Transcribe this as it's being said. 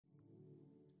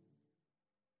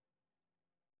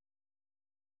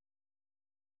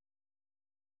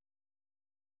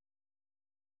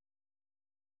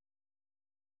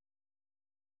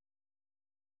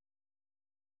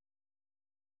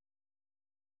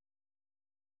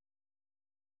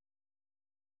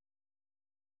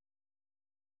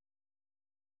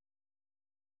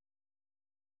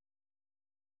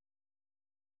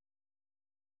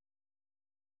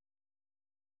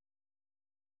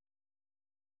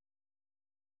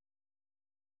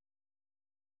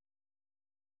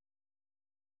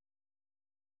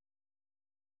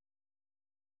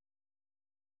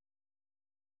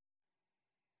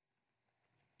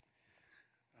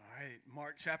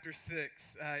Mark chapter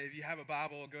 6. If you have a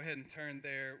Bible, go ahead and turn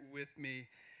there with me.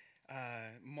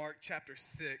 Mark chapter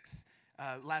 6.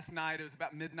 Last night, it was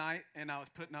about midnight, and I was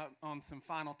putting up on some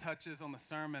final touches on the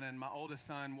sermon, and my oldest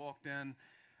son walked in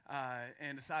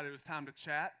and decided it was time to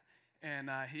chat. And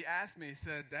he asked me, he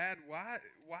said, "Dad, why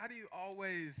are you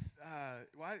always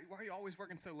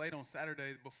working so late on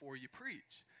Saturday before you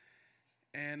preach?"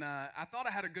 And I thought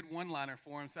I had a good one-liner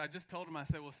for him, so I just told him, I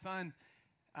said, "Well, son,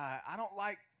 I don't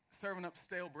like serving up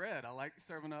stale bread. I like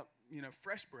serving up,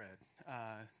 fresh bread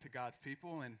to God's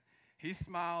people." And he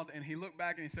smiled, and he looked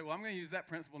back, and he said, "Well, I'm going to use that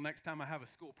principle next time I have a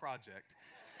school project,"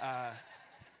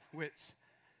 which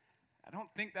I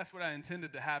don't think that's what I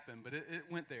intended to happen, but it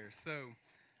went there. So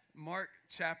Mark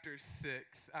chapter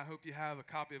 6. I hope you have a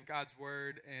copy of God's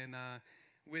Word and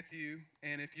with you.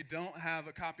 And if you don't have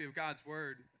a copy of God's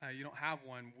Word, you don't have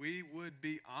one, we would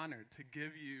be honored to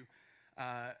give you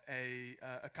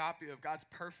a copy of God's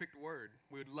perfect Word.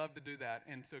 We would love to do that.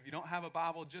 And so if you don't have a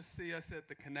Bible, just see us at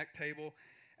the Connect table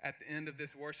at the end of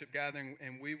this worship gathering,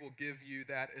 and we will give you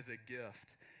that as a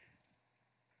gift.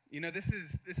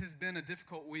 This has been a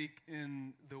difficult week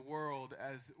in the world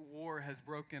as war has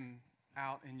broken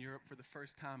out in Europe for the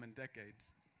first time in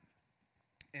decades.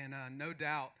 And no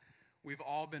doubt we've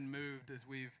all been moved as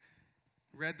we've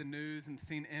read the news and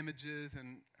seen images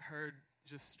and heard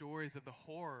just stories of the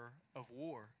horror of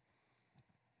war.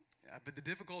 But the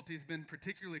difficulty has been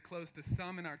particularly close to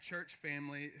some in our church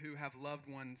family who have loved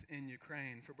ones in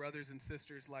Ukraine. For brothers and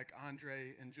sisters like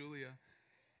Andre and Julia,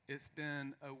 it's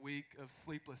been a week of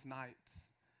sleepless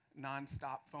nights,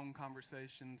 nonstop phone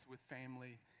conversations with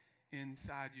family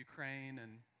inside Ukraine,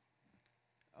 and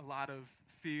a lot of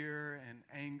fear and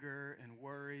anger and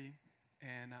worry.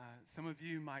 And some of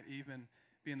you might even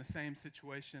be in the same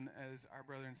situation as our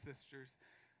brothers and sisters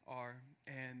are.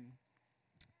 And,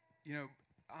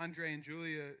 Andre and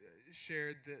Julia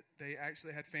shared that they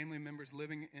actually had family members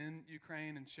living in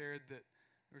Ukraine, and shared that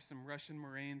there were some Russian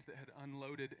Marines that had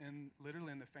unloaded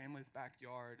literally in the family's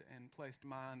backyard and placed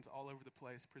mines all over the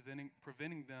place,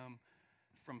 preventing them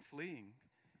from fleeing.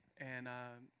 And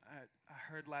I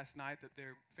heard last night that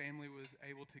their family was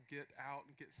able to get out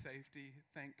and get safety.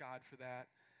 Thank God for that.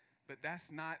 But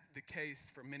that's not the case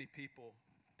for many people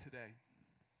today.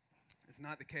 It's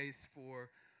not the case for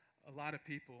a lot of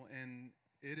people, and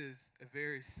it is a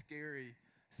very scary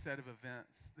set of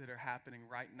events that are happening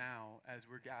right now as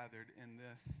we're gathered in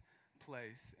this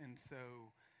place. And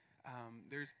so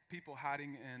there's people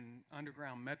hiding in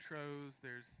underground metros.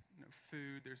 There's no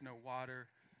food. There's no water.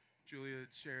 Julia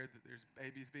shared that there's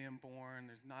babies being born.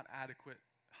 There's not adequate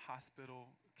hospital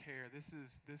care. This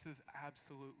is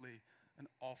absolutely an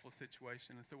awful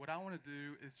situation. And so what I want to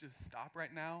do is just stop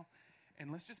right now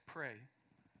and let's just pray.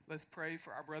 Let's pray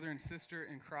for our brother and sister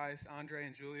in Christ, Andre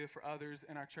and Julia, for others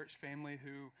in our church family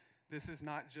who this is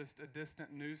not just a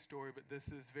distant news story, but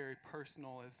this is very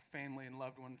personal as family and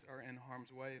loved ones are in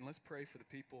harm's way. And let's pray for the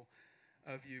people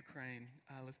of Ukraine.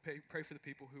 Let's pray for the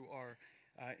people who are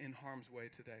in harm's way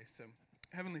today. So,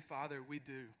 Heavenly Father, we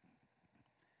do.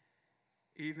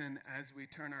 Even as we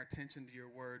turn our attention to your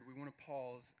word, we want to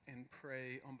pause and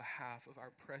pray on behalf of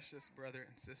our precious brother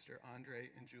and sister, Andre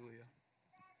and Julia,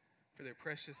 for their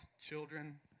precious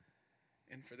children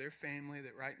and for their family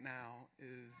that right now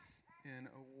is in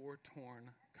a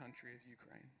war-torn country of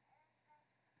Ukraine.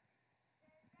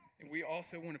 And we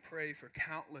also want to pray for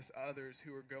countless others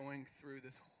who are going through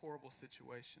this horrible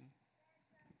situation.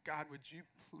 God, would you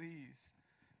please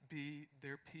be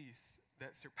their peace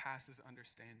that surpasses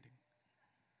understanding?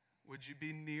 Would you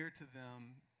be near to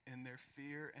them in their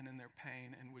fear and in their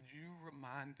pain? And would you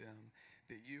remind them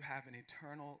that you have an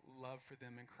eternal love for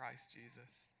them in Christ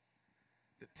Jesus,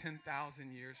 that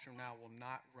 10,000 years from now will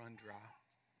not run dry?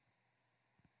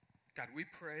 God, we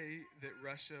pray that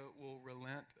Russia will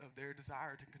relent of their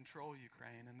desire to control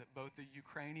Ukraine, and that both the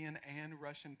Ukrainian and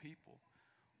Russian people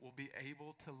will be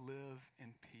able to live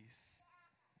in peace.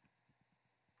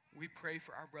 We pray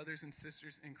for our brothers and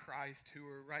sisters in Christ who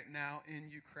are right now in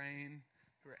Ukraine,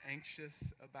 who are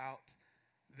anxious about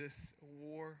this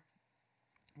war.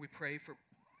 We pray for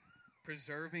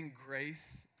preserving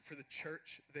grace for the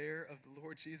church there of the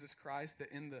Lord Jesus Christ,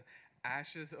 that in the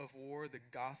ashes of war, the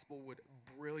gospel would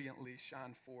brilliantly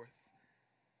shine forth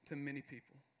to many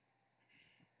people.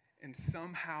 And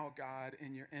somehow, God,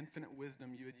 in your infinite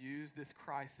wisdom, you would use this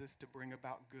crisis to bring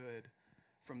about good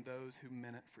from those who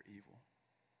meant it for evil.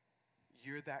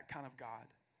 You're that kind of God,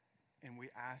 and we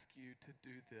ask you to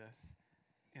do this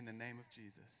in the name of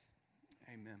Jesus.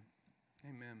 Amen.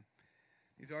 Amen.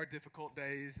 These are difficult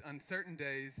days, uncertain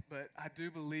days, but I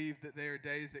do believe that they are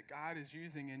days that God is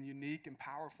using in unique and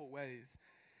powerful ways.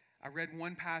 I read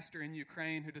one pastor in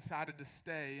Ukraine who decided to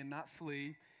stay and not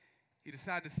flee. He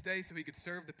decided to stay so he could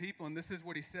serve the people, and this is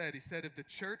what he said. He said, if the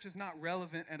church is not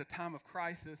relevant at a time of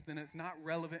crisis, then it's not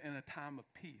relevant in a time of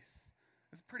peace.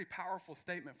 It's a pretty powerful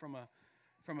statement from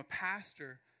a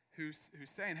pastor who's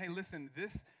saying, hey, listen,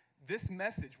 this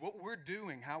message, what we're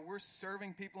doing, how we're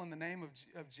serving people in the name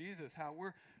of Jesus, how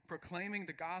we're proclaiming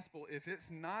the gospel, if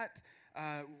it's not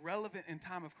relevant in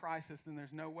time of crisis, then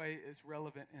there's no way it's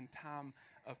relevant in time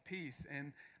of peace.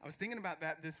 And I was thinking about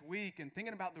that this week and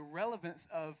thinking about the relevance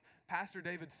of Pastor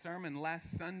David's sermon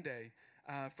last Sunday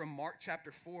from Mark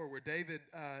chapter 4, where David,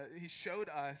 he showed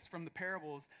us from the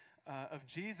parables of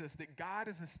Jesus that God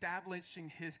is establishing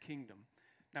his kingdom.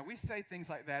 Now, we say things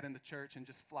like that in the church and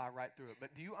just fly right through it.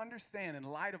 But do you understand, in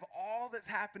light of all that's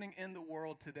happening in the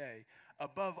world today,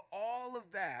 above all of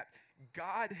that,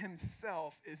 God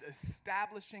himself is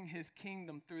establishing his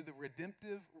kingdom through the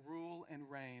redemptive rule and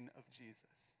reign of Jesus.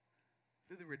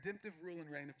 Through the redemptive rule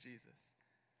and reign of Jesus.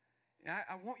 And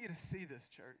I want you to see this,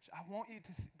 church. I want you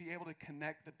to be able to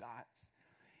connect the dots.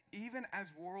 Even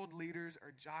as world leaders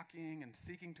are jockeying and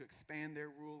seeking to expand their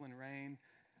rule and reign,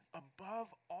 above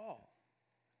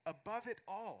it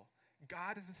all,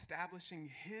 God is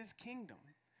establishing his kingdom,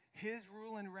 his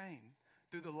rule and reign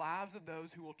through the lives of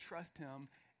those who will trust him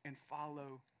and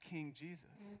follow King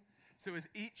Jesus. So as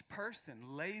each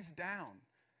person lays down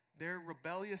their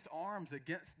rebellious arms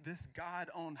against this God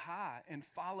on high and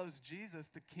follows Jesus,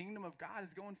 the kingdom of God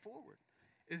is going forward,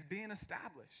 is being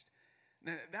established.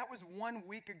 Now, that was 1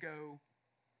 week ago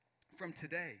from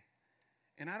today.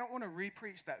 And I don't want to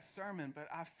re-preach that sermon, but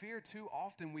I fear too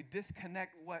often we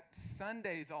disconnect what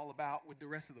Sunday's all about with the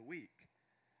rest of the week.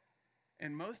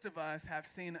 And most of us have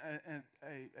seen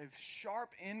a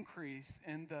sharp increase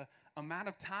in the amount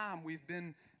of time we've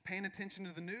been paying attention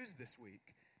to the news this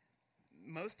week.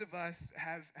 Most of us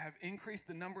have increased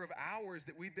the number of hours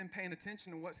that we've been paying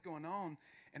attention to what's going on.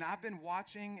 And I've been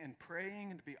watching and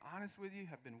praying, and to be honest with you,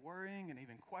 have been worrying and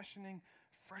even questioning,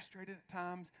 frustrated at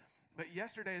times. But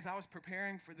yesterday, as I was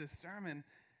preparing for this sermon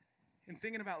and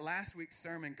thinking about last week's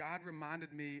sermon, God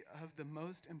reminded me of the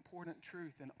most important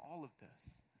truth in all of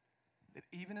this. That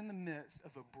even in the midst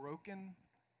of a broken,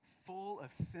 full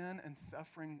of sin and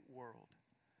suffering world,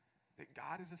 that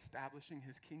God is establishing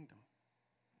his kingdom.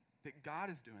 That God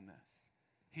is doing this.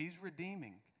 He's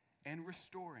redeeming and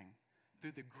restoring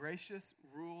through the gracious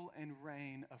rule and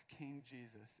reign of King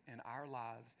Jesus in our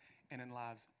lives and in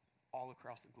lives all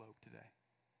across the globe today.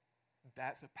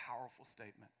 That's a powerful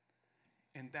statement.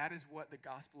 And that is what the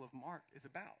Gospel of Mark is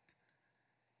about.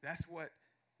 That's what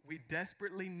we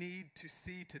desperately need to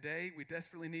see today. We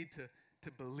desperately need to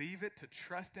believe it, to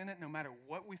trust in it, no matter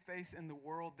what we face in the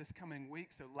world this coming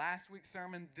week. So last week's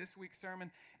sermon, this week's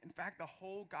sermon, in fact, the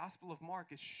whole Gospel of Mark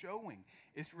is showing,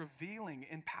 is revealing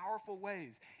in powerful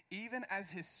ways, even as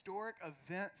historic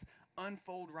events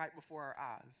unfold right before our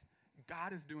eyes,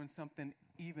 God is doing something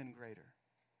even greater.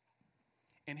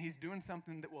 And he's doing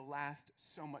something that will last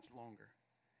so much longer.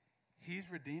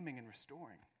 He's redeeming and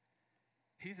restoring.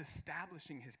 He's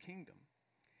establishing his kingdom.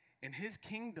 And his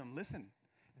kingdom, listen,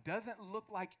 doesn't look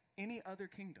like any other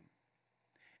kingdom.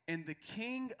 And the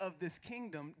king of this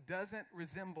kingdom doesn't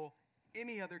resemble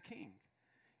any other king.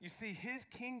 You see, his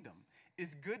kingdom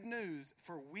is good news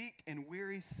for weak and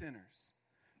weary sinners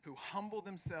who humble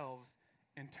themselves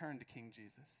and turn to King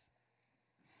Jesus.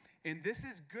 And this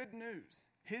is good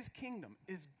news. His kingdom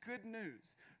is good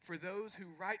news for those who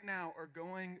right now are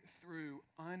going through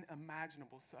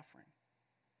unimaginable suffering.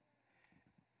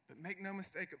 But make no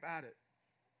mistake about it,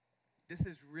 this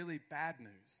is really bad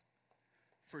news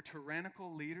for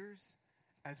tyrannical leaders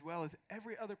as well as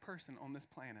every other person on this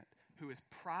planet who is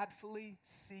pridefully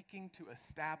seeking to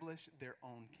establish their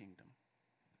own kingdom.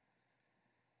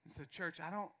 And so, church,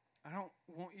 I don't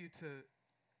want you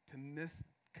to miss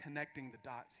connecting the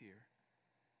dots here.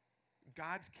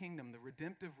 God's kingdom, the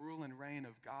redemptive rule and reign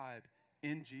of God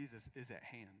in Jesus is at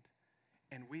hand.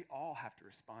 And we all have to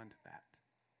respond to that.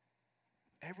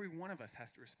 Every one of us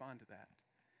has to respond to that.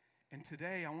 And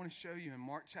today I want to show you in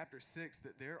Mark chapter 6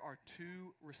 that there are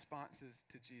two responses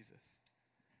to Jesus.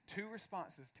 Two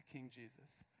responses to King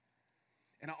Jesus.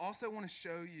 And I also want to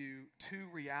show you two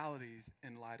realities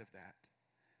in light of that.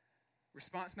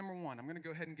 Response number one, I'm going to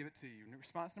go ahead and give it to you.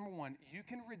 Response number one, you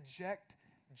can reject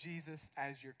Jesus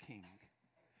as your king.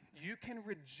 You can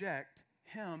reject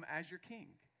him as your king.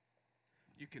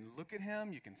 You can look at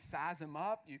him, you can size him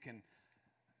up, you can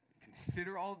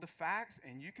consider all of the facts,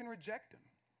 and you can reject him.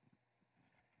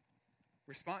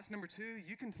 Response number two,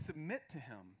 you can submit to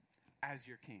him as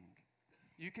your king.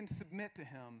 You can submit to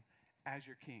him as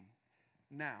your king.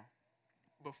 Now,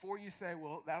 before you say,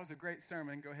 well, that was a great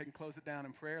sermon, go ahead and close it down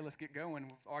in prayer. Let's get going.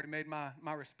 We've already made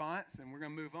my response, and we're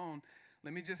going to move on.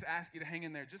 Let me just ask you to hang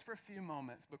in there just for a few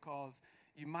moments, because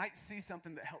you might see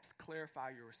something that helps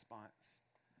clarify your response.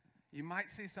 You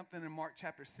might see something in Mark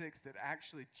chapter 6 that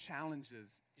actually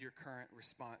challenges your current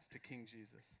response to King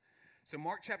Jesus. So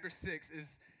Mark chapter 6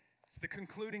 is the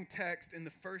concluding text in the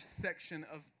first section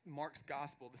of Mark's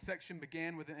gospel. The section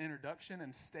began with an introduction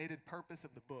and stated purpose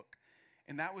of the book.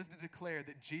 And that was to declare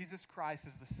that Jesus Christ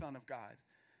is the Son of God.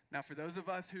 Now, for those of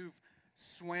us who've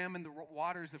swam in the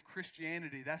waters of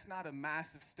Christianity, that's not a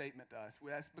massive statement to us.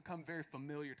 That's become very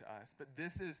familiar to us. But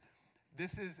this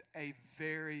is a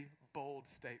very bold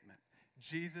statement.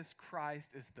 Jesus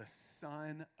Christ is the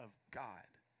Son of God.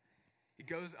 He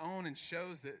goes on and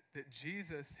shows that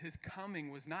Jesus, his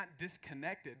coming was not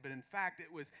disconnected, but in fact,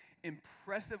 it was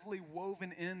impressively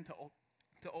woven into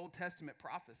Old Testament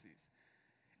prophecies.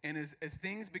 And as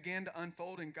things began to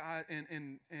unfold in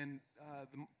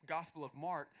the Gospel of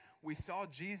Mark, we saw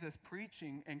Jesus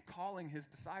preaching and calling his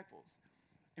disciples.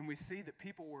 And we see that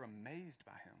people were amazed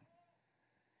by him.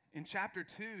 In chapter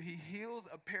 2, he heals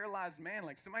a paralyzed man,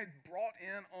 like somebody brought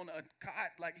in on a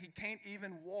cot, like he can't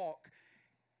even walk.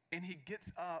 And he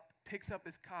gets up, picks up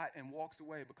his cot, and walks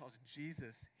away because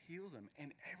Jesus heals him.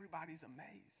 And everybody's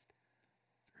amazed.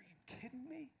 Are you kidding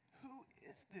me? Who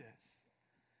is this?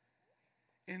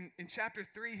 In chapter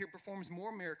 3, he performs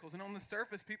more miracles. And on the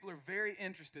surface, people are very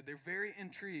interested. They're very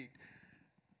intrigued.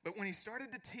 But when he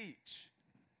started to teach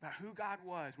about who God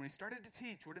was, when he started to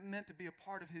teach what it meant to be a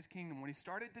part of his kingdom, when he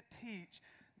started to teach,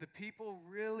 the people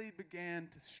really began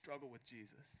to struggle with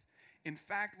Jesus. In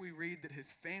fact, we read that his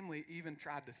family even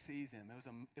tried to seize him.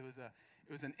 It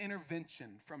was an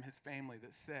intervention from his family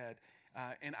that said,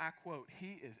 and I quote,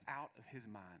 "He is out of his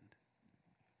mind."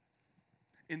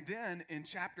 And then in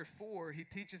chapter 4, he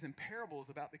teaches in parables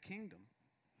about the kingdom,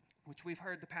 which we've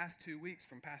heard the past 2 weeks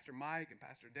from Pastor Mike and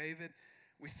Pastor David.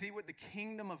 We see what the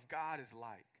kingdom of God is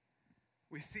like.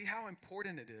 We see how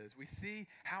important it is. We see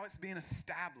how it's being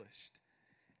established.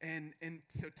 And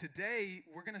so today,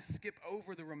 we're going to skip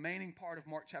over the remaining part of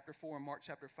Mark chapter 4 and Mark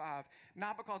chapter 5,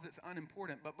 not because it's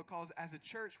unimportant, but because as a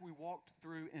church, we walked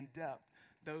through in depth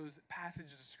those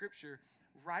passages of Scripture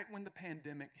right when the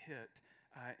pandemic hit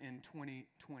in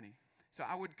 2020. So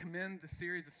I would commend the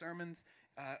series of sermons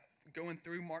going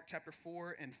through Mark chapter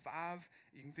 4 and 5.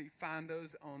 You can find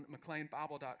those on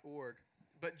mcleanbible.org.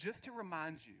 But just to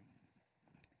remind you,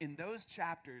 in those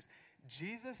chapters,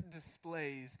 Jesus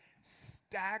displays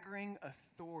staggering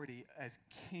authority as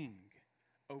king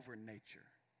over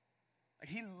nature. Like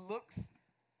he looks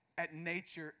at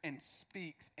nature and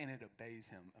speaks, and it obeys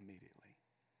him immediately.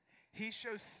 He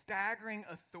shows staggering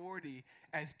authority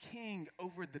as king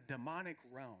over the demonic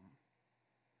realm.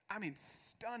 I mean,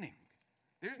 stunning.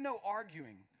 There's no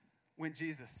arguing when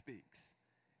Jesus speaks.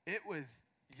 It was,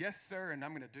 yes, sir, and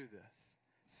I'm going to do this.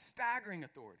 Staggering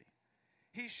authority.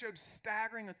 He showed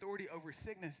staggering authority over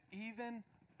sickness, even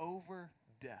over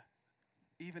death.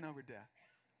 Even over death.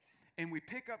 And we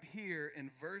pick up here in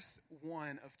verse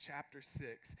 1 of chapter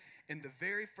 6. And the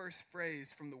very first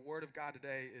phrase from the Word of God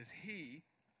today is he,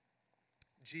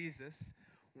 Jesus,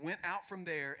 went out from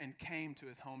there and came to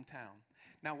his hometown.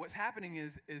 Now what's happening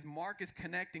is Mark is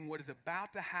connecting what is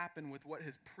about to happen with what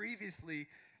has previously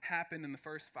happened in the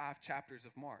first 5 chapters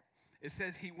of Mark. It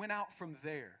says he went out from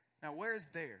there. Now where is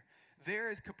there? There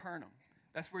is Capernaum.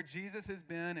 That's where Jesus has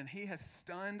been, and he has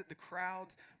stunned the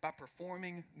crowds by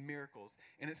performing miracles.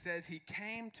 And it says he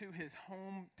came to his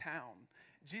hometown.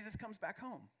 Jesus comes back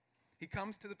home. He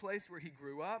comes to the place where he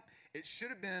grew up. It should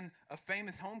have been a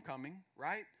famous homecoming,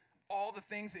 right? All the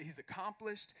things that he's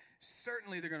accomplished.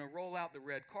 Certainly they're going to roll out the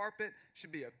red carpet.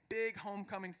 Should be a big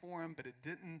homecoming for him, but it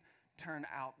didn't turn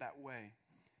out that way.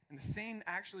 And the scene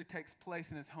actually takes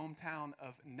place in his hometown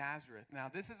of Nazareth.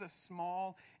 Now, this is a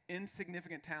small,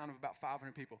 insignificant town of about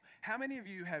 500 people. How many of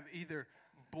you have either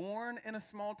born in a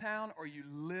small town or you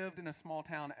lived in a small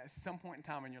town at some point in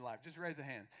time in your life? Just raise a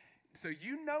hand. So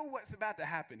you know what's about to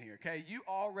happen here, okay?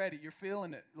 You're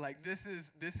feeling it. Like this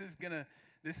is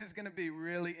gonna be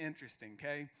really interesting,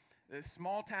 okay? This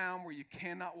small town where you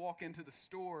cannot walk into the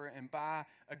store and buy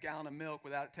a gallon of milk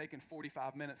without it taking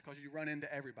 45 minutes because you run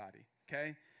into everybody,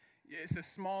 okay? It's a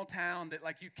small town that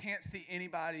like you can't see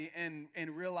anybody and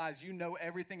realize you know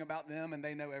everything about them and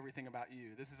they know everything about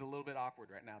you. This is a little bit awkward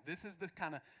right now. This is the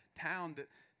kind of town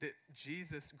that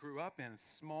Jesus grew up in,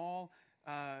 small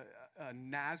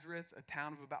Nazareth, a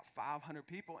town of about 500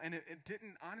 people, and it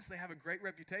didn't honestly have a great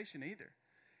reputation either.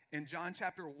 In John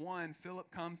chapter 1,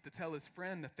 Philip comes to tell his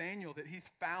friend Nathanael that he's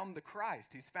found the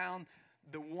Christ. He's found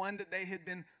the one that they had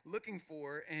been looking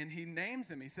for, and he names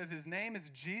him. He says his name is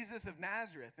Jesus of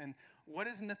Nazareth. And what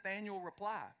does Nathanael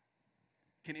reply?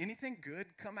 Can anything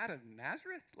good come out of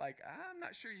Nazareth? Like, I'm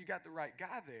not sure you got the right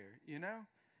guy there, you know?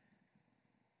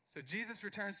 So Jesus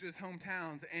returns to his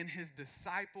hometowns, and his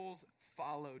disciples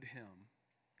followed him.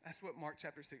 That's what Mark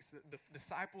chapter 6, the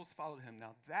disciples followed him.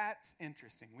 Now, that's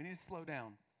interesting. We need to slow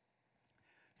down.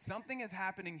 Something is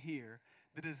happening here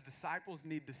that his disciples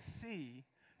need to see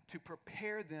to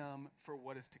prepare them for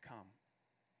what is to come.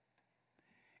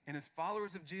 And as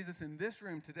followers of Jesus in this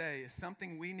room today is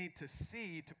something we need to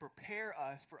see to prepare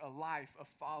us for a life of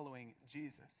following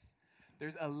Jesus.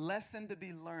 There's a lesson to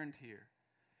be learned here,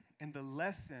 and the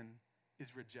lesson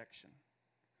is rejection.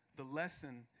 The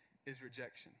lesson is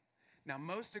rejection. Now,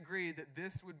 most agree that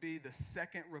this would be the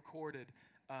second recorded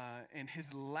and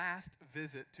his last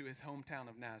visit to his hometown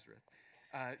of Nazareth.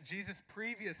 Jesus'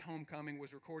 previous homecoming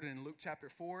was recorded in Luke chapter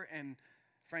 4, and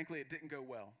frankly, it didn't go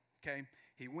well, okay?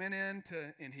 He went in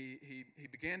and he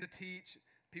began to teach.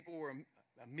 People were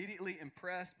immediately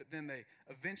impressed, but then they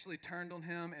eventually turned on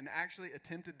him and actually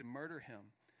attempted to murder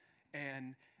him.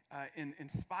 And in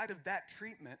spite of that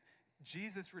treatment,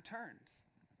 Jesus returns.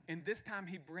 And this time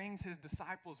he brings his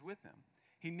disciples with him.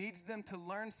 He needs them to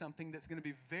learn something that's going to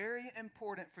be very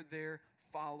important for their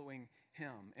following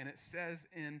him. And it says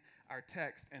in our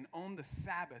text, and on the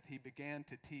Sabbath he began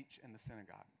to teach in the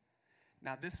synagogue.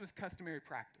 Now this was customary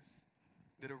practice,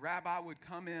 that a rabbi would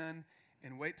come in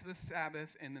and wait till the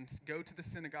Sabbath and then go to the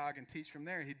synagogue and teach from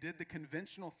there. He did the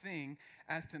conventional thing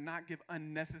as to not give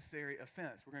unnecessary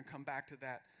offense. We're going to come back to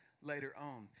that later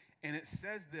on. And it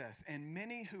says this, and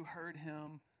many who heard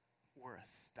him were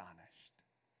astonished.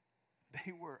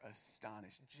 They were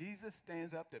astonished. Jesus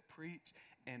stands up to preach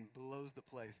and blows the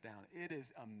place down. It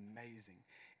is amazing.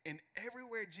 And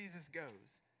everywhere Jesus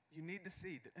goes, you need to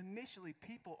see that initially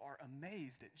people are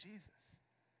amazed at Jesus.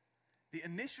 The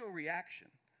initial reaction,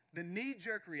 the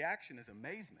knee-jerk reaction is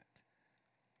amazement.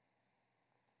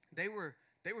 They were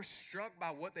struck by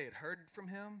what they had heard from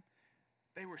him.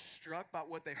 They were struck by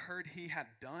what they heard he had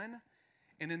done.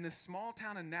 And in this small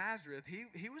town of Nazareth,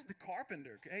 he was the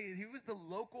carpenter. Okay? He was the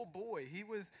local boy. He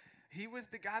was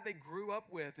the guy they grew up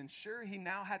with. And sure, he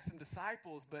now had some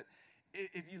disciples, but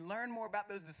if you learn more about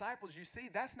those disciples, you see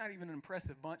that's not even an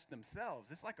impressive bunch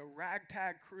themselves. It's like a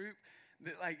ragtag group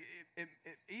that like it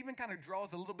even kind of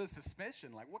draws a little bit of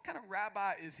suspicion. Like, what kind of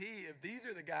rabbi is he if these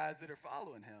are the guys that are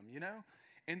following him, you know?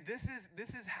 And this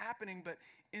is happening, but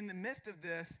in the midst of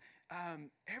this,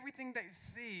 everything they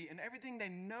see and everything they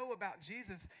know about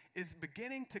Jesus is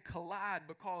beginning to collide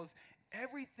because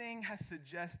everything has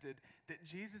suggested that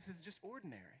Jesus is just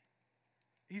ordinary.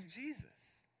 He's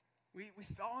Jesus. We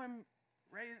saw him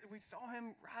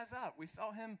rise up. We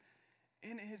saw him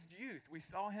in his youth. We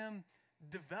saw him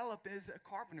develop as a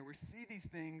carpenter. We see these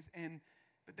things,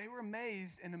 but they were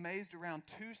amazed around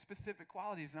two specific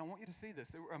qualities, and I want you to see this.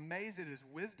 They were amazed at his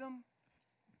wisdom,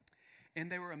 and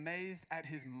they were amazed at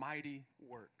his mighty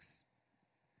works.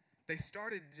 They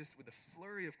started just with a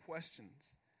flurry of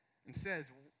questions and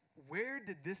says, where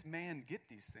did this man get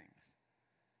these things?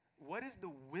 What is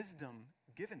the wisdom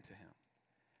given to him?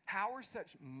 How are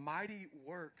such mighty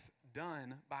works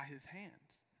done by his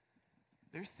hands?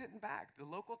 They're sitting back, the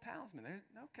local townsmen. They're,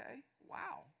 okay,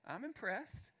 wow, I'm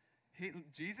impressed.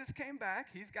 Jesus came back.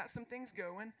 He's got some things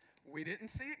going. We didn't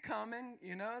see it coming.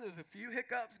 You know, there's a few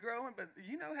hiccups growing, but,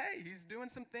 you know, hey, he's doing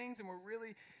some things, and we're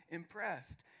really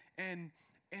impressed. And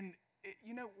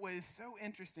you know, what is so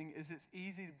interesting is it's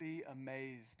easy to be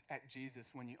amazed at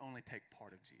Jesus when you only take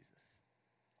part of Jesus.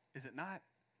 Is it not?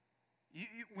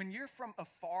 When you're from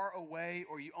afar away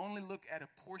or you only look at a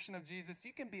portion of Jesus,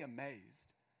 you can be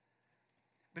amazed.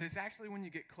 But it's actually when you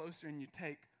get closer and you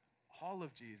take all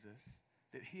of Jesus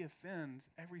that he offends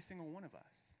every single one of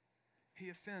us. He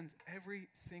offends every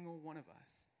single one of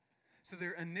us. So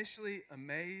they're initially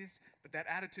amazed, but that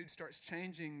attitude starts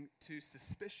changing to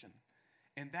suspicion.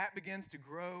 And that begins to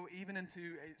grow even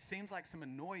into, it seems like some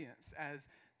annoyance as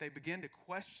they begin to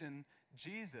question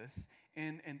Jesus.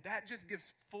 And that just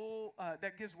gives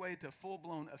way to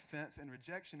full-blown offense and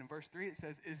rejection. In verse 3 it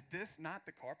says, is this not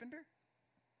the carpenter?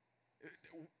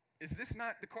 Is this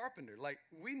not the carpenter? Like,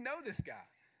 we know this guy.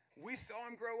 We saw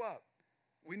him grow up.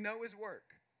 We know his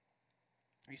work.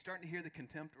 Are you starting to hear the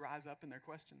contempt rise up in their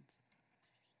questions?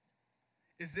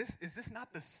 Is this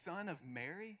not the son of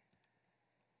Mary?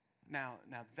 Now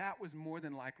that was more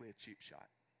than likely a cheap shot,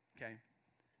 okay?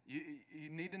 You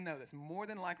need to know that's more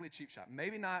than likely a cheap shot.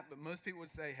 Maybe not, but most people would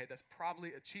say, hey, that's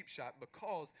probably a cheap shot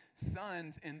because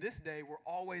sons in this day were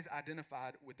always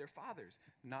identified with their fathers,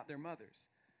 not their mothers,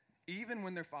 even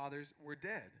when their fathers were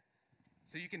dead.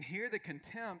 So you can hear the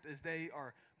contempt as they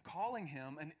are calling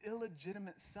him an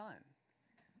illegitimate son.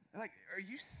 They're like, are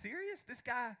you serious? This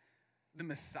guy, the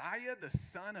Messiah, the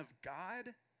Son of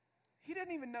God, he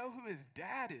doesn't even know who his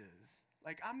dad is.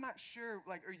 Like, I'm not sure.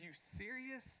 Like, are you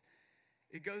serious?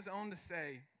 It goes on to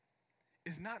say,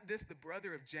 is not this the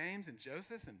brother of James and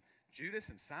Joseph and Judas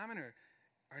and Simon? Or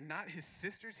are not his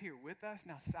sisters here with us?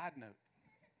 Now, side note,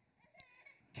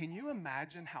 can you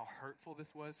imagine how hurtful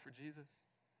this was for Jesus?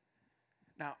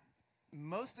 Now,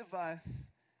 most of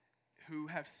us who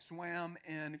have swam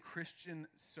in Christian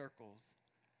circles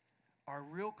are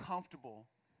real comfortable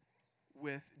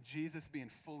with Jesus being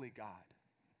fully God.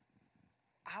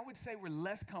 I would say we're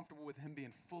less comfortable with him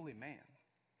being fully man.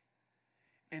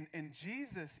 And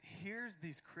Jesus hears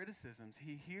these criticisms.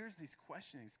 He hears these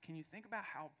questionings. Can you think about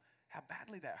how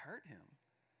badly that hurt him?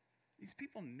 These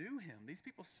people knew him. These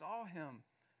people saw him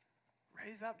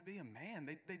raise up to be a man.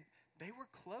 They were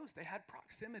close. They had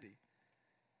proximity.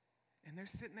 And they're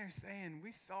sitting there saying,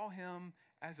 we saw him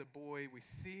as a boy. We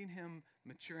seen him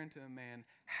mature into a man.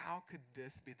 How could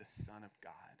this be the Son of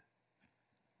God?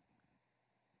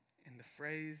 And the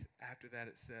phrase after that,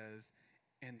 it says,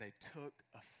 and they took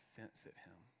offense at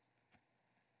him.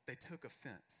 They took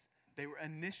offense. They were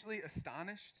initially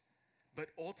astonished, but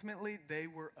ultimately they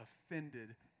were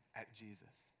offended at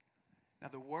Jesus. Now,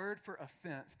 the word for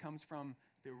offense comes from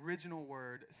the original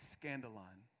word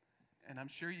scandalon. And I'm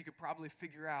sure you could probably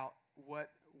figure out what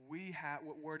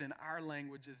word in our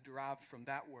language is derived from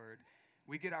that word.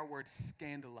 We get our word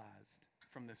scandalized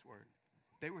from this word.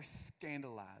 They were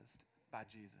scandalized by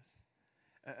Jesus.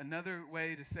 Another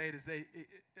way to say it is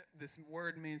this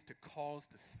word means to cause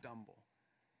to stumble.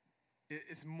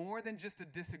 It's more than just a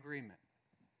disagreement.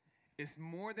 It's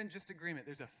more than just agreement.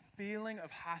 There's a feeling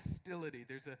of hostility.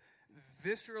 There's a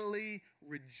viscerally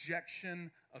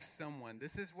rejection of someone.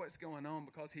 This is what's going on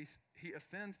because he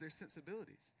offends their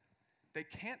sensibilities. They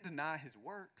can't deny his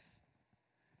works.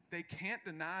 They can't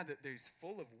deny that he's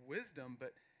full of wisdom,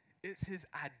 but it's his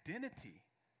identity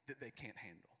that they can't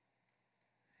handle.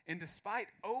 And despite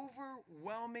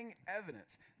overwhelming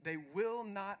evidence, they will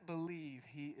not believe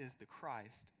he is the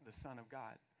Christ, the Son of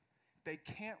God. They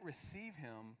can't receive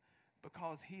him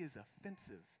because he is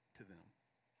offensive to them.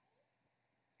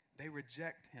 They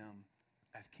reject him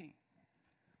as king.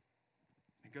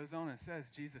 It goes on and says,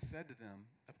 Jesus said to them,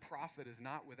 a prophet is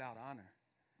not without honor,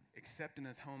 except in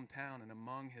his hometown and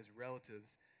among his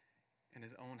relatives in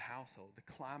his own household.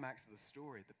 The climax of the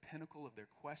story, the pinnacle of their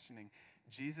questioning,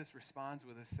 Jesus responds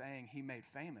with a saying he made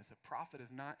famous. A prophet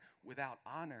is not without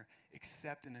honor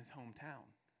except in his hometown.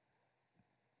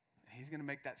 He's going to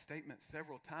make that statement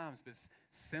several times, but it's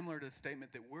similar to the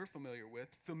statement that we're familiar with.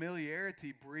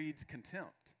 Familiarity breeds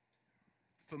contempt.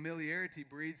 Familiarity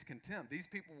breeds contempt. These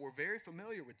people were very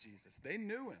familiar with Jesus. They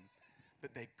knew him,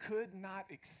 but they could not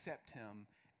accept him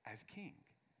as king.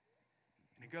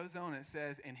 And it goes on, it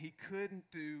says, and he couldn't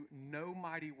do no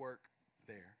mighty work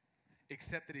there,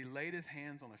 except that he laid his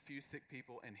hands on a few sick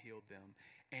people and healed them.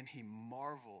 And he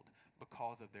marveled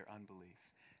because of their unbelief.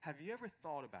 Have you ever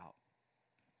thought about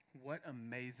what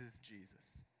amazes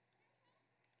Jesus?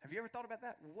 Have you ever thought about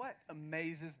that? What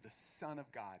amazes the Son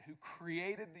of God who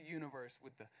created the universe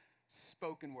with the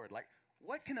spoken word? Like,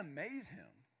 what can amaze him?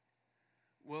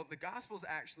 Well, the Gospels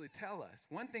actually tell us.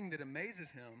 One thing that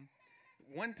amazes him,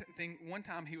 one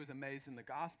time he was amazed in the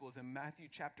Gospels in Matthew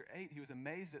chapter 8. He was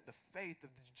amazed at the faith of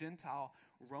the Gentile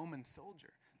Roman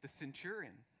soldier, the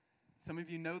centurion. Some of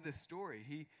you know this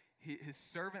story. His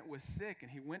servant was sick,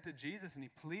 and he went to Jesus, and he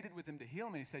pleaded with him to heal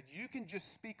him. And he said, you can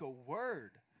just speak a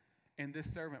word, and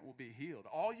this servant will be healed.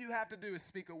 All you have to do is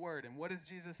speak a word. And what does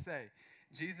Jesus say?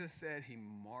 Jesus said he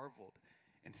marveled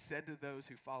and said to those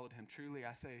who followed him, truly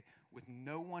I say, with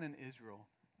no one in Israel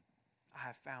I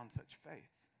have found such faith.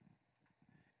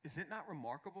 Is it not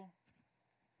remarkable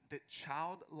that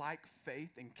childlike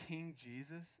faith in King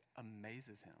Jesus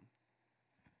amazes him?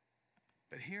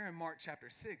 But here in Mark chapter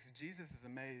 6, Jesus is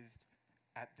amazed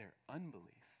at their unbelief.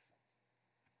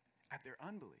 At their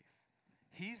unbelief.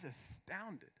 He's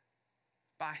astounded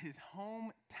by his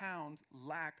hometown's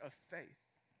lack of faith.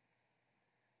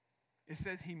 It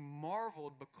says he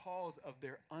marveled because of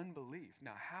their unbelief.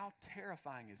 Now, how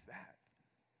terrifying is that?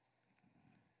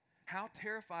 How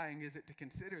terrifying is it to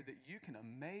consider that you can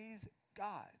amaze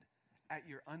God at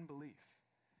your unbelief?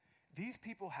 These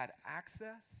people had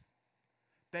access.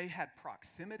 They had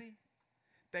proximity.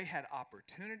 They had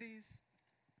opportunities.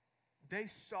 They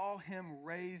saw him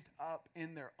raised up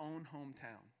in their own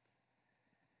hometown.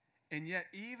 And yet,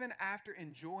 even after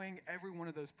enjoying every one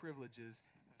of those privileges,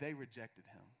 they rejected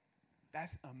him.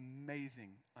 That's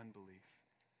amazing unbelief.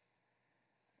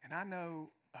 And I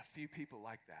know a few people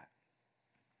like that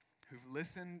who've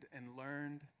listened and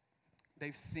learned.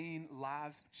 They've seen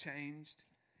lives changed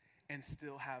and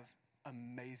still have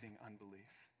amazing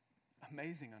unbelief.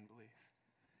 Amazing unbelief.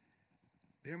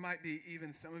 There might be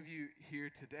even some of you here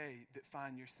today that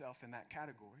find yourself in that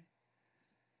category.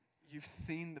 You've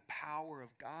seen the power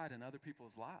of God in other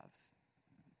people's lives.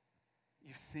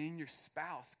 You've seen your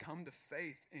spouse come to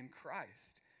faith in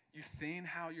Christ. You've seen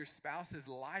how your spouse's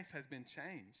life has been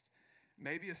changed.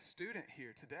 Maybe a student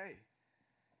here today.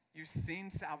 You've seen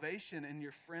salvation in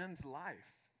your friend's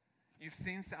life. You've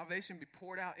seen salvation be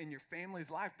poured out in your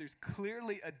family's life. There's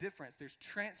clearly a difference. There's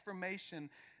transformation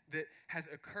that has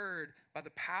occurred by the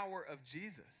power of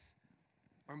Jesus.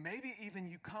 Or maybe even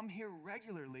you come here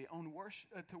regularly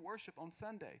to worship on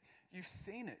Sunday. You've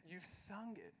seen it. You've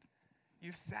sung it.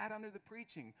 You've sat under the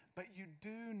preaching, but you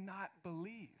do not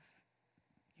believe.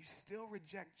 You still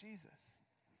reject Jesus.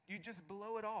 You just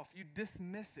blow it off. You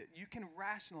dismiss it. You can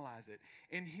rationalize it.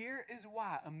 And here is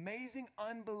why amazing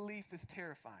unbelief is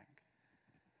terrifying.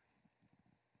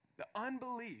 The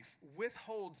unbelief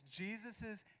withholds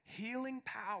Jesus' healing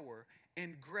power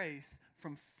and grace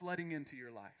from flooding into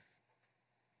your life.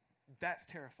 That's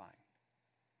terrifying.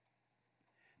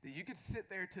 That you could sit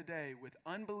there today with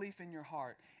unbelief in your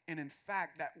heart, and in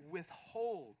fact, that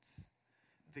withholds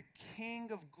the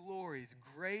King of Glory's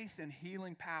grace and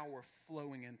healing power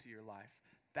flowing into your life.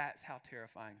 That's how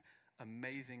terrifying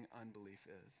amazing unbelief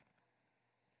is.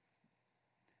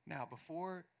 Now,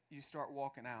 before you start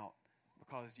walking out,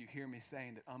 because you hear me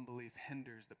saying that unbelief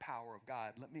hinders the power of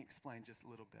God, let me explain just a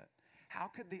little bit. How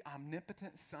could the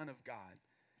omnipotent Son of God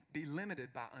be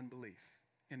limited by unbelief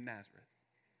in Nazareth?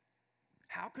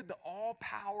 How could the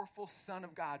all-powerful Son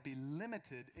of God be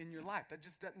limited in your life? That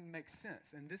just doesn't make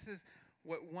sense. And this is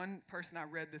what one person I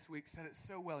read this week said it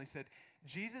so well. He said,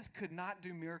 Jesus could not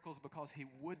do miracles because he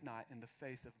would not in the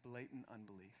face of blatant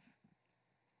unbelief.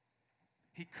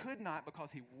 He could not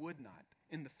because he would not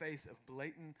in the face of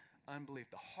blatant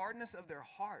unbelief. The hardness of their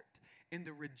heart and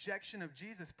the rejection of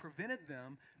Jesus prevented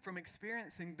them from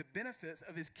experiencing the benefits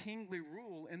of his kingly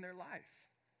rule in their life.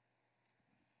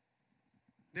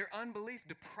 Their unbelief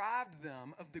deprived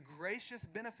them of the gracious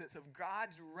benefits of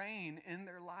God's reign in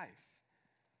their life.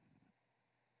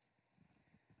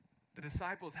 The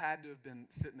disciples had to have been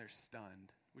sitting there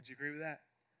stunned. Would you agree with that?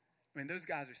 I mean, those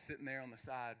guys are sitting there on the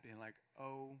side being like,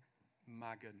 oh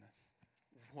my goodness,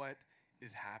 what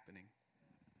is happening?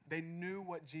 They knew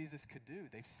what Jesus could do.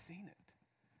 They've seen it.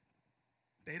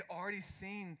 They'd already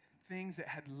seen things that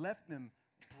had left them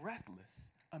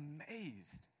breathless,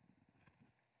 amazed.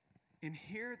 And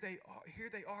here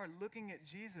they are looking at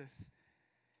Jesus,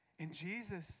 and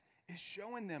Jesus is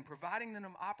showing them, providing them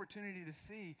an opportunity to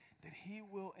see that he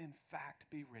will in fact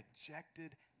be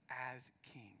rejected as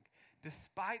king.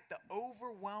 Despite the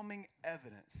overwhelming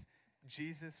evidence,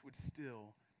 Jesus would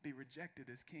still be rejected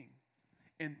as king.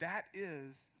 And that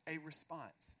is a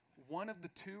response. One of the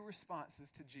two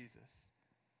responses to Jesus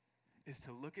is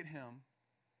to look at him,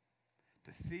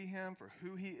 to see him for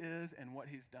who he is and what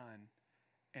he's done,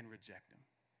 and reject him,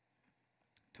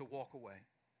 to walk away.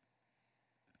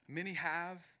 Many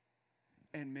have,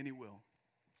 and many will.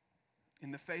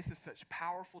 In the face of such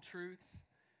powerful truths,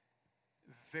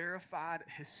 verified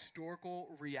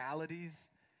historical realities,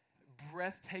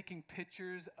 breathtaking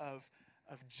pictures of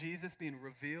Jesus being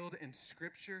revealed in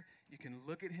Scripture, you can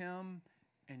look at him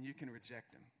and you can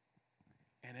reject him.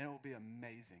 And it will be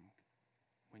amazing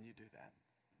when you do that.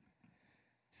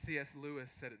 C.S.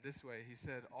 Lewis said it this way. He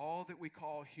said, all that we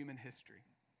call human history,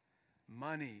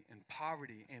 money and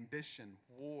poverty, ambition,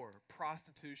 war,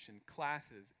 prostitution,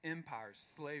 classes, empires,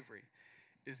 slavery,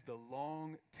 is the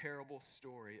long, terrible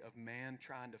story of man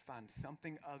trying to find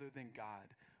something other than God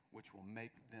which will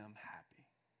make them happy.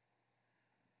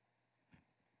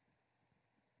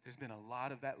 There's been a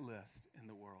lot of that list in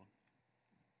the world.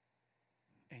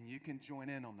 And you can join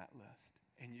in on that list,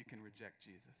 and you can reject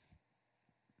Jesus.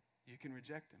 You can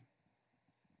reject him.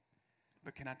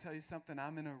 But can I tell you something?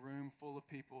 I'm in a room full of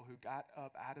people who got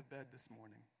up out of bed this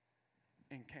morning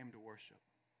and came to worship.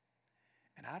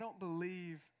 And I don't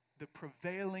believe the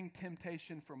prevailing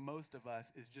temptation for most of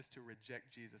us is just to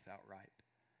reject Jesus outright.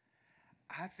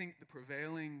 I think the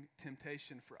prevailing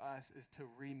temptation for us is to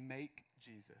remake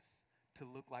Jesus to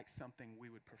look like something we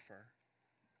would prefer.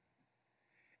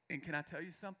 And can I tell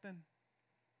you something?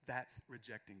 That's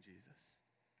rejecting Jesus.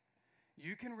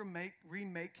 You can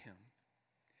remake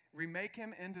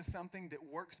him into something that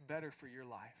works better for your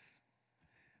life.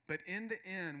 But in the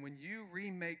end, when you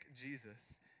remake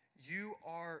Jesus, you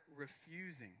are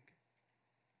refusing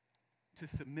to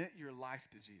submit your life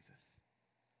to Jesus.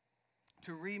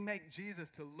 to remake Jesus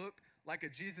to look like a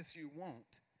Jesus you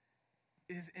want,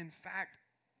 is in fact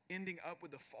ending up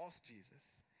with a false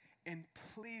Jesus. And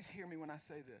please hear me when I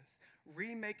say this.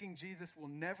 Remaking Jesus will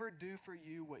never do for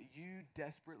you what you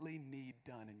desperately need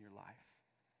done in your life,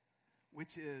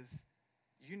 which is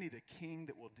you need a king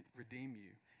that will redeem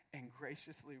you and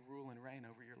graciously rule and reign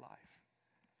over your life.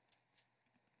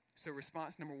 So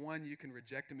response number one, you can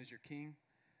reject him as your king.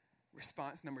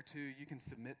 Response number two, you can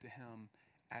submit to him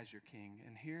as your king.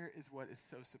 And here is what is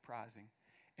so surprising,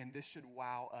 and this should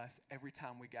wow us every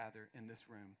time we gather in this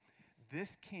room.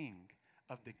 This king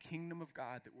of the kingdom of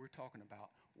God that we're talking about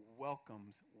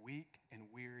welcomes weak and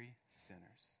weary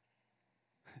sinners.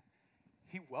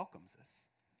 He welcomes us,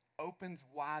 opens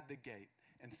wide the gate,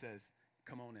 and says,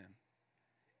 come on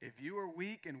in. If you are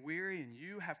weak and weary and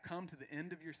you have come to the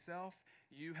end of yourself,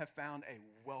 you have found a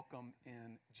welcome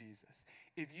in Jesus.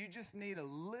 If you just need a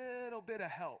little bit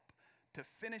of help to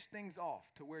finish things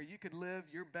off to where you could live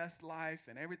your best life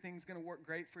and everything's going to work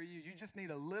great for you, you just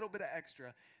need a little bit of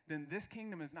extra, then this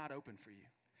kingdom is not open for you.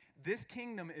 This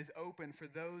kingdom is open for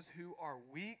those who are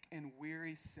weak and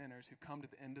weary sinners who come to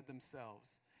the end of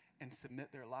themselves and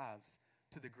submit their lives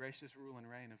to the gracious rule and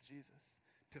reign of Jesus,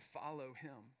 to follow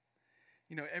him.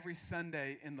 You know, every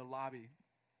Sunday in the lobby,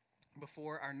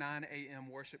 before our 9 a.m.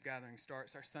 worship gathering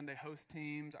starts, our Sunday host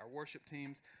teams, our worship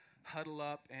teams huddle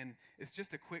up, and it's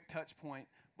just a quick touch point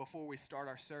before we start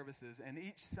our services. And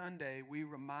each Sunday, we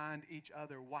remind each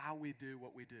other why we do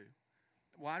what we do.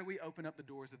 Why do we open up the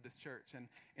doors of this church?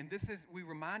 And this is, we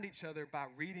remind each other by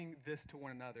reading this to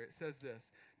one another. It says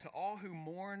this: to all who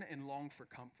mourn and long for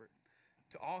comfort,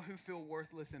 to all who feel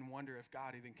worthless and wonder if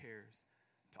God even cares,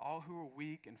 to all who are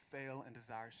weak and fail and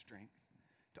desire strength,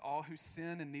 to all who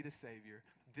sin and need a Savior,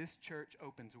 this church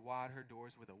opens wide her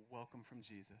doors with a welcome from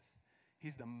Jesus.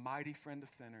 He's the mighty friend of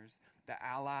sinners, the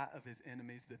ally of his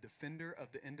enemies, the defender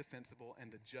of the indefensible,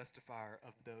 and the justifier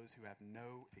of those who have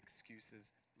no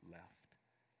excuses left.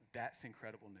 That's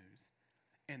incredible news.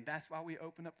 And that's why we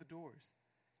open up the doors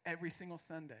every single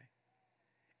Sunday.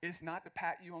 It's not to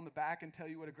pat you on the back and tell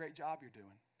you what a great job you're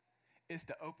doing. It's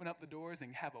to open up the doors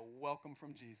and have a welcome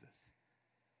from Jesus.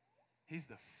 He's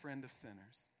the friend of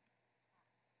sinners.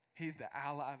 He's the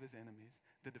ally of his enemies,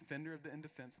 the defender of the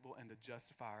indefensible, and the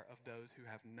justifier of those who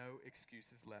have no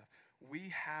excuses left.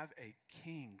 We have a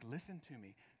king, listen to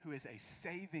me, who is a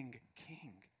saving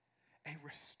king, a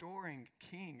restoring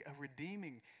king, a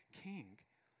redeeming king.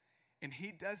 And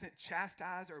he doesn't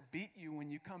chastise or beat you when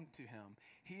you come to him.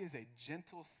 He is a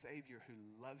gentle Savior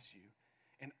who loves you.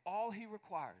 And all he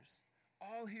requires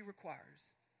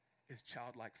is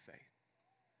childlike faith.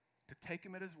 To take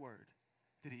him at his word,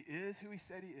 that he is who he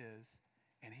said he is,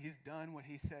 and he's done what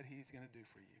he said he's going to do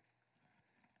for you.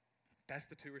 That's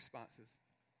the two responses.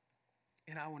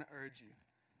 And I want to urge you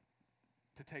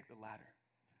to take the latter.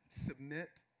 Submit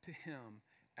to him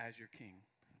as your king.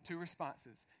 Two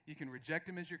responses. You can reject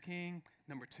him as your king.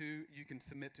 Number two, you can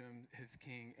submit to him as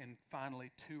king. And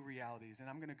finally, two realities. And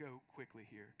I'm going to go quickly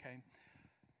here, okay?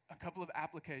 A couple of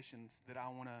applications that I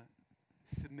want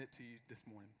to submit to you this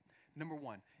morning. Number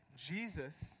one,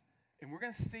 Jesus, and we're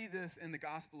going to see this in the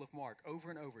Gospel of Mark over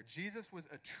and over. Jesus was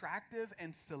attractive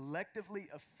and selectively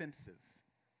offensive.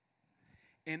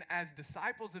 And as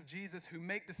disciples of Jesus who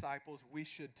make disciples, we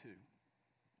should too.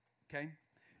 Okay?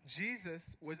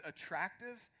 Jesus was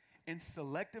attractive and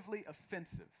selectively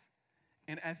offensive.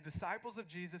 And as disciples of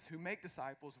Jesus who make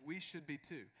disciples, we should be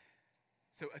too.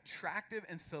 So attractive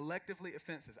and selectively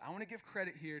offensive. I want to give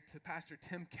credit here to Pastor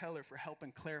Tim Keller for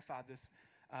helping clarify this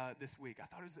this week. I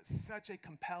thought it was such a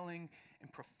compelling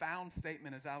and profound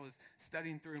statement as I was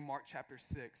studying through Mark chapter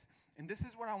 6. And this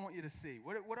is what I want you to see.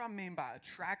 What do I mean by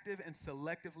attractive and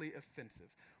selectively offensive?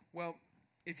 Well,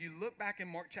 if you look back in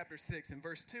Mark chapter 6 in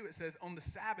verse 2, it says, on the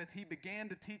Sabbath, he began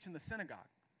to teach in the synagogue.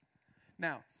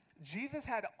 Now, Jesus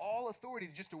had all authority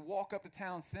just to walk up to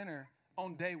town center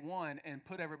on day one and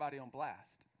put everybody on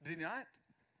blast. Did he not?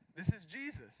 This is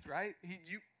Jesus, right?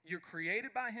 You're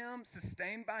created by him,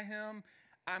 sustained by him.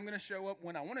 I'm going to show up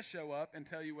when I want to show up and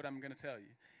tell you what I'm going to tell you.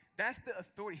 That's the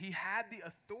authority. He had the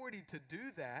authority to do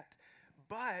that.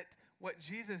 But what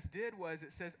Jesus did was,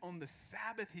 it says on the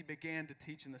Sabbath, he began to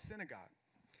teach in the synagogue.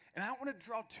 And I don't want to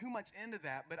draw too much into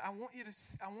that, but I want you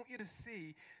to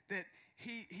see that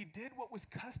he did what was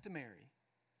customary,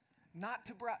 not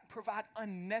to provide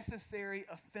unnecessary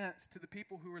offense to the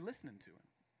people who were listening to him.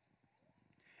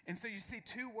 And so you see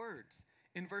two words.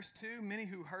 In verse 2, many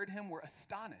who heard him were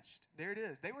astonished. There it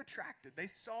is. They were attracted. They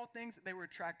saw things that they were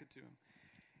attracted to him.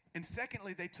 And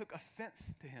secondly, they took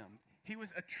offense to him. He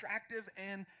was attractive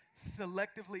and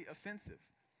selectively offensive.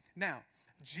 Now,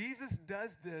 Jesus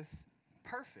does this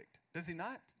perfect, does he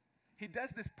not? He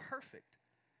does this perfect.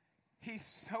 He's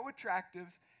so attractive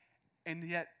and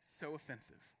yet so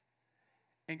offensive.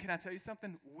 And can I tell you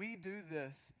something? We do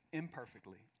this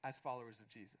imperfectly as followers of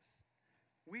Jesus.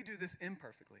 We do this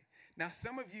imperfectly. Now,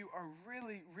 some of you are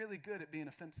really, really good at being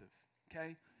offensive,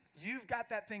 okay? You've got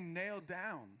that thing nailed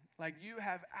down. Like, you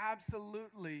have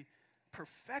absolutely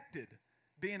perfected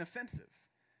being offensive.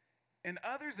 And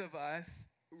others of us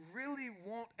really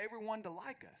want everyone to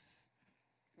like us.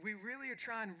 We really are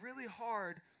trying really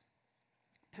hard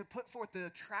to put forth the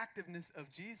attractiveness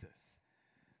of Jesus.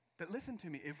 But listen to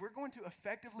me, if we're going to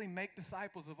effectively make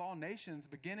disciples of all nations,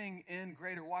 beginning in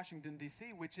Greater Washington,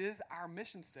 D.C., which is our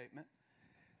mission statement,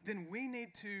 then we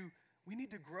need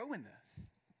to grow in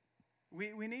this.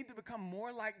 We need to become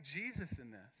more like Jesus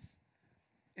in this.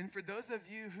 And for those of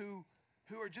you who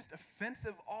are just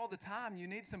offensive all the time, you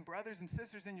need some brothers and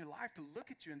sisters in your life to look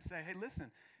at you and say, hey,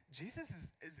 listen,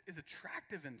 Jesus is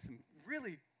attractive in some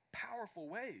really powerful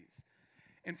ways.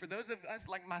 And for those of us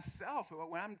like myself,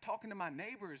 when I'm talking to my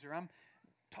neighbors or I'm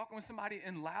talking with somebody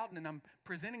in Loudon and I'm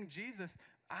presenting Jesus,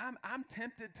 I'm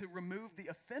tempted to remove the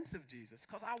offensive Jesus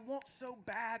because I want so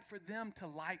bad for them to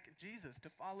like Jesus, to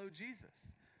follow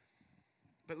Jesus.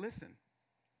 But listen,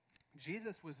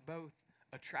 Jesus was both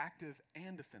attractive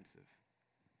and offensive.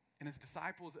 And as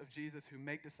disciples of Jesus who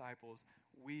make disciples,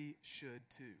 we should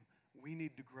too. We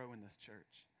need to grow in this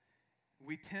church.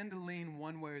 We tend to lean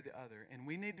one way or the other, and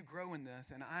we need to grow in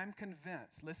this. And I'm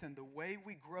convinced, listen, the way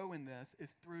we grow in this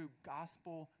is through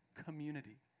gospel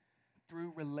community,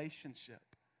 through relationship.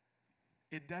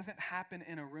 It doesn't happen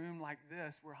in a room like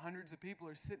this where hundreds of people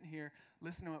are sitting here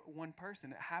listening to one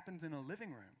person. It happens in a living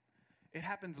room. It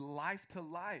happens life to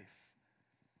life,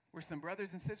 where some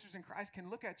brothers and sisters in Christ can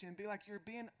look at you and be like, you're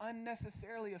being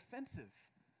unnecessarily offensive.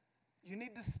 You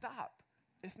need to stop.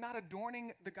 It's not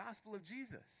adorning the gospel of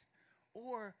Jesus.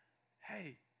 Or,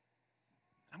 hey,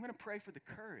 I'm going to pray for the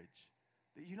courage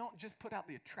that you don't just put out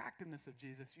the attractiveness of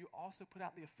Jesus, you also put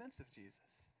out the offensive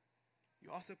Jesus.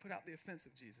 You also put out the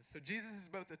offensive Jesus. So Jesus is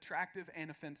both attractive and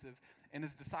offensive. And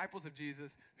as disciples of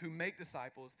Jesus who make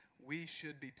disciples, we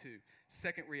should be too.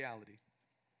 Second reality,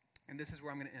 and this is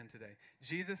where I'm going to end today.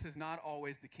 Jesus is not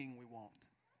always the king we want,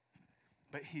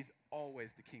 but he's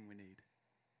always the king we need.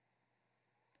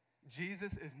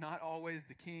 Jesus is not always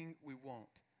the king we want.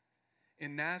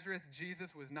 In Nazareth,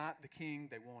 Jesus was not the king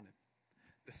they wanted.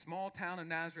 The small town of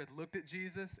Nazareth looked at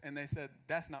Jesus and they said,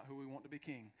 that's not who we want to be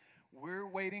king. We're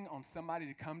waiting on somebody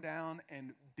to come down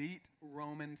and beat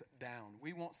Romans down.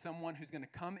 We want someone who's going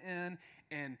to come in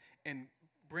and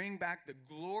bring back the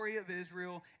glory of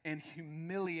Israel and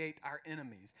humiliate our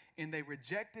enemies. And they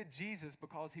rejected Jesus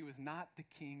because he was not the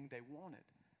king they wanted.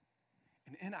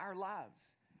 And in our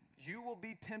lives, you will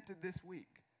be tempted this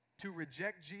week to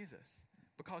reject Jesus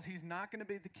because he's not going to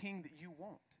be the king that you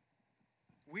want.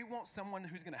 We want someone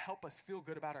who's going to help us feel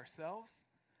good about ourselves.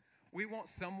 We want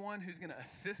someone who's going to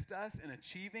assist us in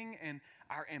achieving and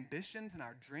our ambitions and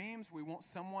our dreams. We want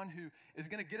someone who is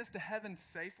going to get us to heaven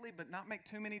safely but not make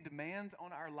too many demands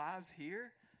on our lives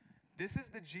here. This is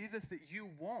the Jesus that you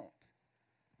want,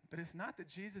 but it's not the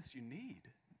Jesus you need.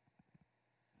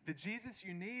 The Jesus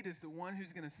you need is the one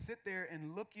who's going to sit there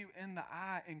and look you in the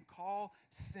eye and call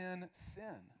sin, sin.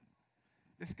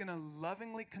 That's going to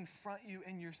lovingly confront you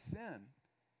in your sin,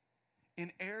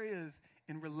 in areas,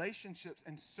 in relationships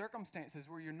and circumstances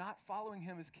where you're not following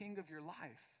him as king of your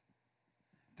life.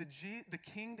 The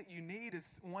king that you need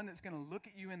is one that's going to look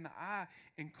at you in the eye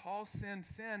and call sin,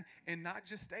 sin, and not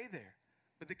just stay there,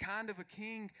 but the kind of a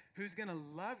king who's going to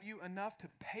love you enough to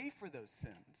pay for those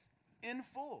sins in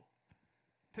full.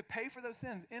 To pay for those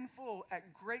sins in full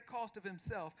at great cost of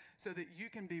himself so that you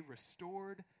can be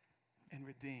restored and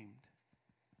redeemed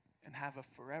and have a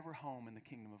forever home in the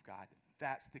kingdom of God.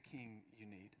 That's the king you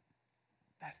need.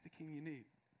 That's the king you need.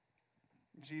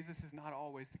 Jesus is not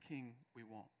always the king we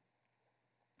want.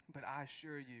 But I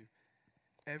assure you,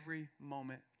 every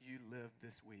moment you live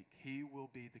this week, he will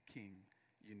be the king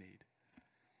you need.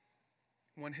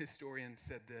 One historian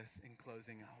said this in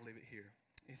closing. I'll leave it here.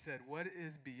 He said, what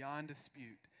is beyond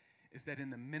dispute is that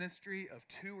in the ministry of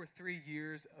 2 or 3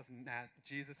 years of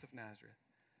Jesus of Nazareth,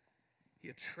 he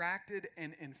attracted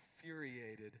and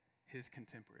infuriated his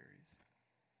contemporaries.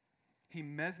 He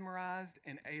mesmerized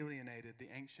and alienated the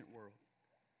ancient world.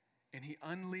 And he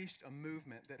unleashed a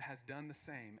movement that has done the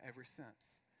same ever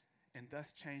since, and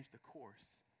thus changed the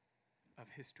course of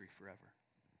history forever.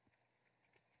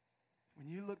 When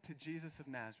you look to Jesus of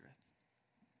Nazareth,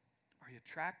 are you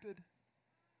attracted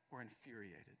or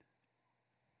infuriated?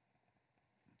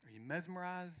 Are you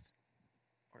mesmerized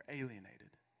or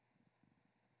alienated?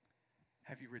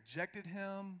 Have you rejected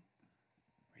him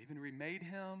even remade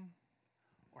him?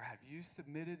 Or have you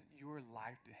submitted your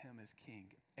life to him as king?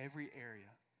 Every area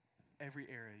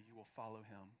you will follow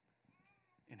him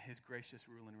in his gracious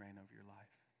rule and reign over your life.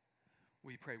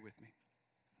 Will you pray with me?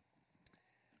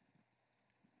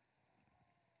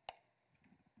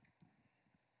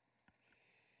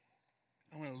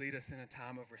 I want to lead us in a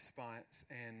time of response,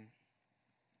 and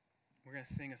we're going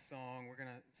to sing a song. We're going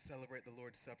to celebrate the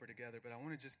Lord's Supper together, but I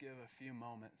want to just give a few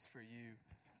moments for you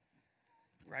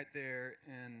right there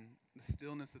in the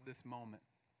stillness of this moment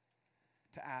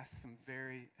to ask some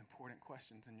very important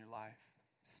questions in your life.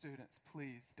 Students,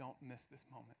 please don't miss this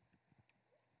moment.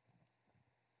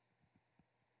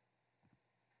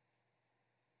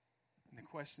 And the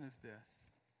question is this: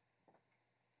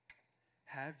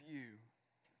 have you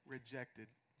rejected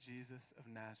Jesus of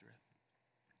Nazareth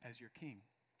as your king?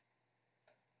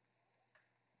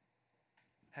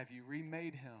 Have you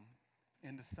remade him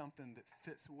into something that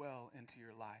fits well into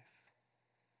your life?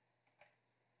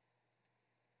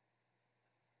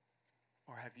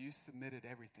 Or have you submitted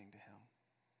everything to him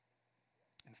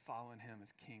and following him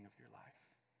as king of your life?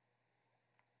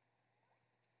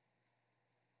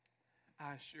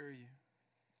 I assure you,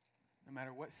 no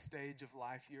matter what stage of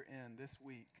life you're in this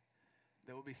week,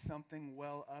 there will be something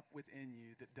well up within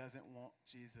you that doesn't want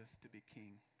Jesus to be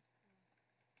king.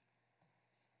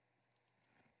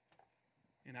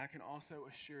 And I can also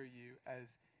assure you,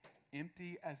 as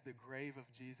empty as the grave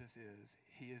of Jesus is,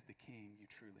 he is the king you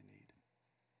truly need.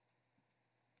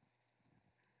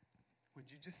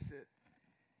 Would you just sit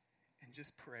and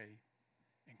just pray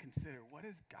and consider, what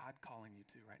is God calling you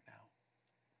to right now?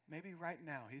 Maybe right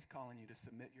now he's calling you to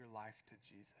submit your life to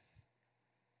Jesus,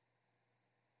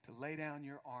 to lay down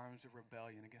your arms of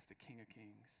rebellion against the King of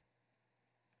Kings,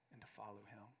 and to follow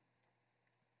him.